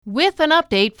With an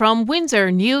update from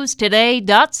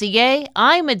WindsorNewsToday.ca,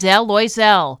 I'm Adele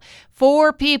Loisel.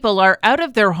 4 people are out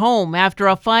of their home after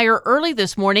a fire early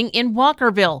this morning in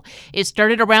Walkerville. It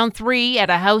started around 3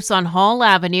 at a house on Hall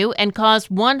Avenue and caused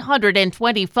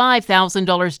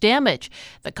 $125,000 damage.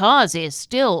 The cause is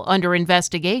still under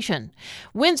investigation.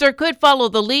 Windsor could follow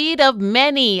the lead of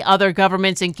many other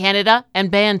governments in Canada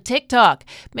and ban TikTok.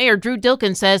 Mayor Drew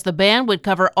Dilkin says the ban would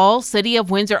cover all City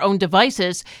of Windsor-owned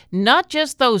devices, not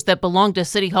just those that belong to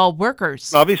City Hall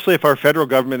workers. Obviously, if our federal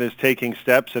government is taking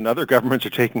steps and other governments are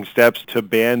taking steps to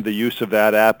ban the use of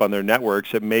that app on their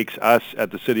networks, it makes us at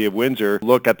the City of Windsor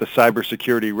look at the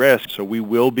cybersecurity risk. So we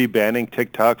will be banning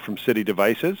TikTok from city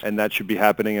devices, and that should be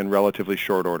happening in relatively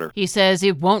short order. He says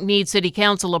it won't need City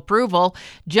Council approval.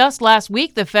 Just last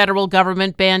week, the federal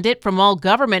government banned it from all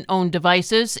government-owned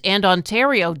devices, and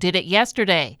Ontario did it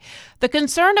yesterday. The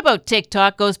concern about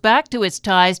TikTok goes back to its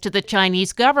ties to the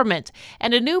Chinese government,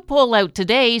 and a new poll out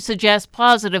today suggests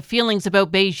positive feelings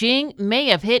about Beijing may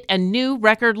have hit a new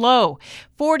record low.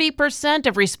 40%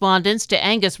 of respondents to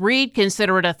Angus Reid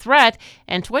consider it a threat,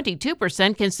 and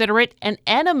 22% consider it an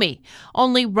enemy.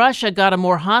 Only Russia got a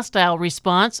more hostile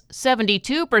response.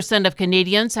 72% of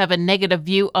Canadians have a negative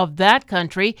view of that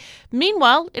country.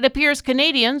 Meanwhile, it appears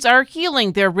Canadians are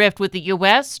healing their rift with the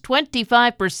U.S.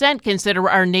 25% consider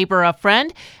our neighbor a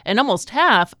friend, and almost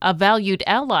half a valued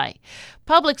ally.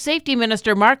 Public Safety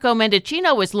Minister Marco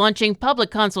Mendicino is launching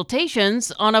public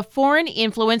consultations on a foreign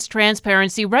influence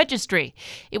transparency registry.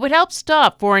 It would help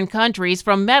stop foreign countries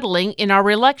from meddling in our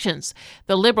elections.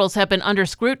 The Liberals have been under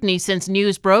scrutiny since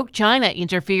news broke China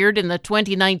interfered in the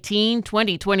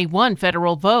 2019-2021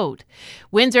 federal vote.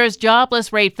 Windsor's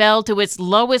jobless rate fell to its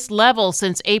lowest level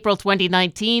since April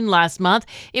 2019 last month.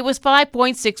 It was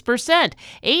 5.6%.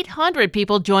 800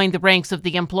 people joined the ranks of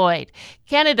the employed.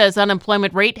 Canada's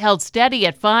unemployment rate held steady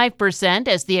at 5%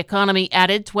 as the economy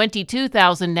added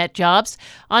 22,000 net jobs.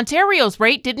 Ontario's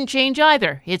rate didn't change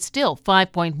either. It's still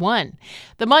 5.1.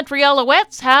 The Montreal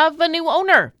Alouettes have a new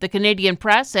owner. The Canadian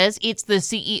press says it's the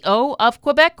CEO of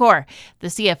Quebecor. The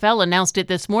CFL announced it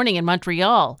this morning in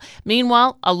Montreal.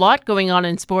 Meanwhile, a lot going on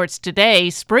in sports today.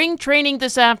 Spring training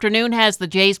this afternoon has the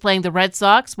Jays playing the Red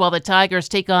Sox while the Tigers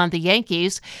take on the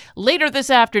Yankees. Later this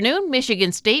afternoon,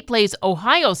 Michigan State plays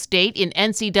Ohio State in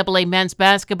NCAA men's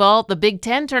basketball, the Big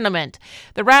Ten tournament.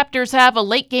 The Raptors have a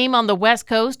late game on the West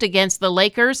Coast against the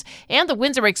Lakers, and the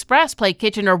Windsor Express play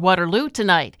Kitchener-Waterloo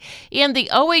tonight. In the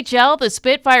OHL, the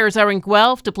Spitfires are in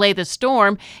Guelph to play the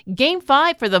Storm. Game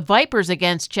 5 for the Vipers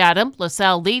against Chatham.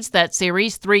 LaSalle leads that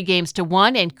series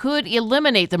 3-1 and could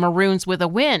eliminate the Maroons with a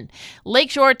win.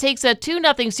 Lakeshore takes a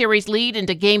 2-0 series lead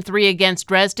into Game 3 against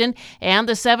Dresden, and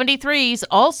the 73s,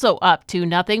 also up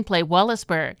 2-0, play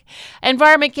Wellsburg.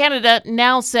 Environment Canada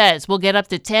now says we'll get up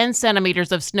to 10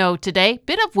 centimeters of snow today.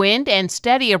 Bit of wind and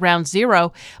steady around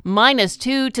 0.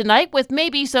 -2 tonight with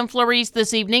maybe some flurries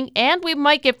this evening, and we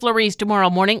might get flurries tomorrow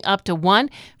morning up to 1.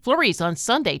 Flurries on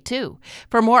Sunday, too.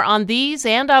 For more on these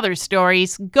and other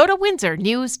stories, go to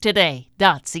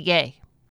WindsorNewsToday.ca.